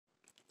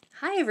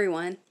Hi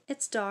everyone,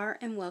 it's Dar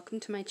and welcome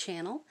to my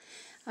channel.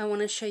 I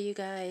want to show you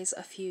guys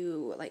a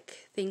few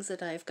things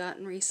that I've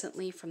gotten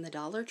recently from the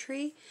Dollar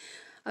Tree.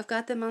 I've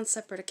got them on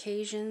separate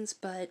occasions,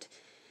 but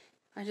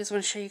I just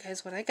want to show you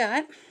guys what I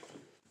got.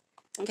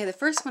 Okay, the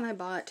first one I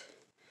bought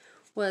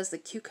was the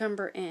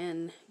cucumber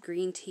and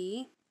green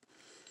tea.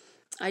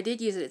 I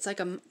did use it. It's like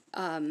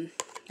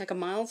a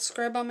mild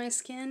scrub on my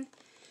skin.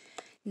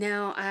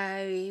 Now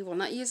I will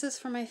not use this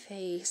for my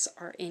face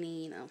or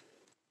any,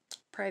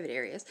 private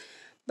areas.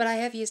 But I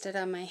have used it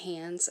on my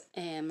hands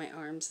and my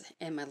arms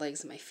and my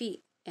legs and my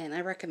feet, and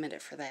I recommend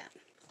it for that.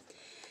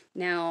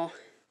 Now,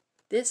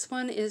 this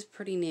one is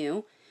pretty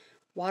new.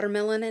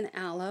 Watermelon and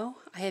aloe.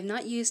 I have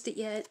not used it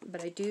yet,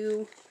 but I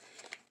do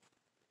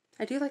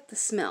like the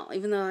smell.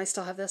 Even though I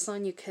still have this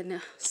on, you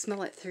can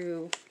smell it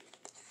through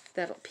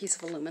that piece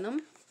of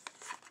aluminum.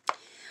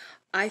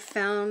 I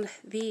found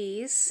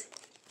these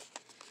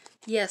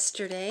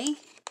yesterday,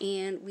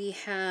 and we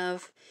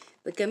have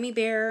the Gummy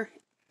Bear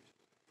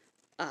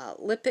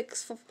lip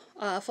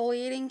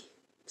exfoliating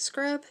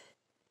scrub.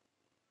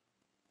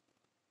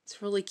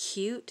 It's really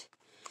cute.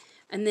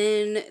 And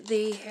then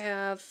they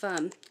have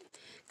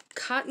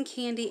cotton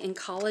candy and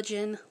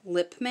collagen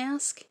lip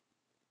mask.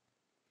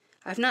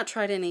 I've not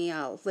tried any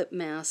lip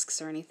masks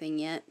or anything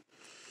yet.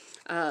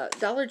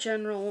 Dollar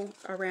General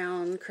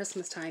around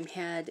Christmas time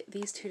had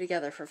these two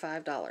together for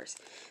 $5.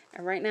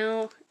 And right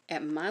now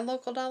at my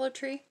local Dollar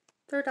Tree,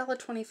 they're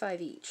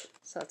 $1.25 each.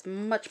 So it's a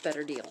much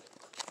better deal.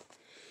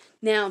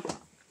 Now,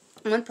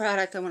 one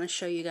product I want to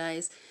show you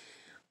guys,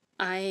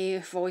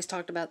 I've always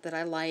talked about that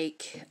I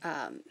like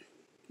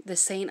the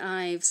St.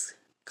 Ives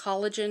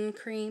collagen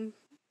cream,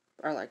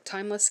 or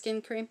timeless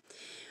skin cream.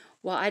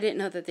 Well, I didn't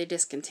know that they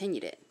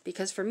discontinued it,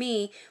 because for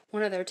me,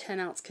 one of their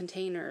 10-ounce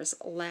containers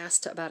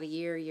lasts about a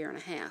year and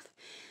a half.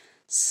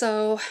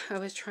 So I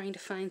was trying to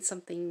find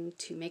something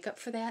to make up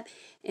for that,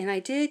 and I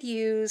did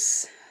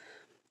use,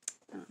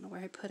 I don't know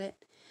where I put it.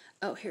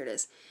 Oh, here it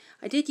is.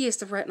 I did use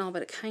the retinol,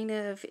 but it kind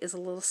of is a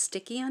little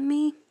sticky on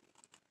me.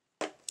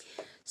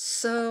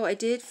 So I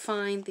did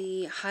find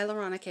the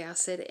hyaluronic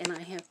acid, and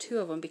I have two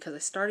of them because I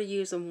started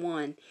using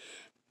one,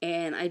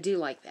 and I do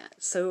like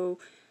that. So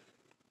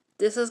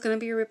this is going to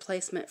be a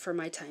replacement for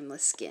my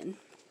timeless skin.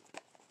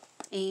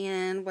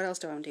 And what else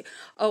do I want to do?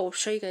 Oh, I'll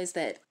show you guys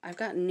that I've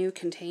got new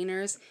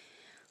containers.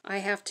 I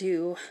have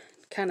to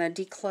kind of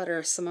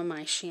declutter some of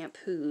my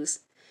shampoos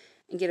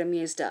and get them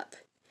used up.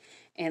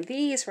 And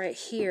these right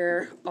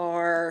here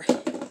are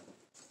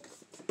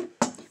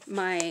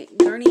my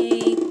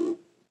Garnier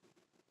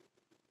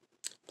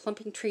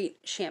Plumping Treat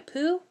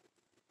shampoo,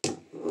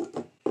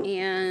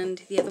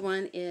 and the other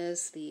one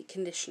is the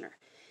conditioner.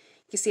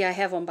 You see I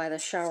have them by the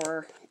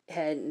shower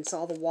head, and so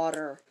all the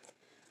water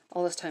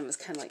all this time is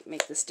kind of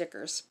make the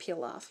stickers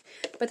peel off.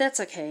 But that's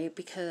okay,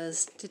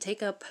 because to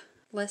take up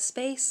less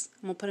space,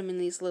 I'm going to put them in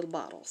these little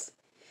bottles.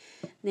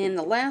 And then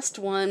the last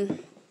one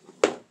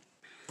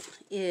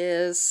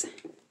is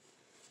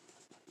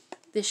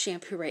this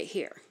shampoo right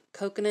here,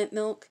 coconut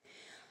milk.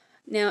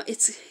 Now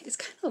it's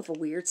kind of a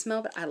weird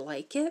smell, but I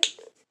like it.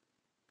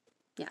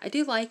 Yeah, I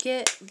do like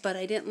it, but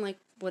I didn't like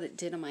what it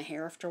did on my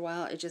hair after a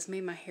while. It just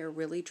made my hair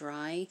really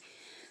dry.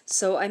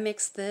 So I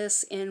mixed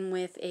this in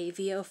with a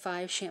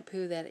VO5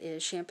 shampoo that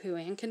is shampoo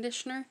and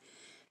conditioner.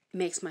 It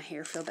makes my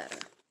hair feel better.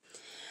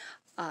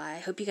 I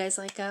hope you guys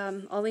like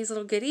all these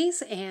little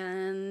goodies,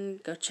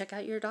 and go check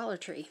out your Dollar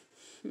Tree.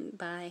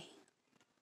 Bye.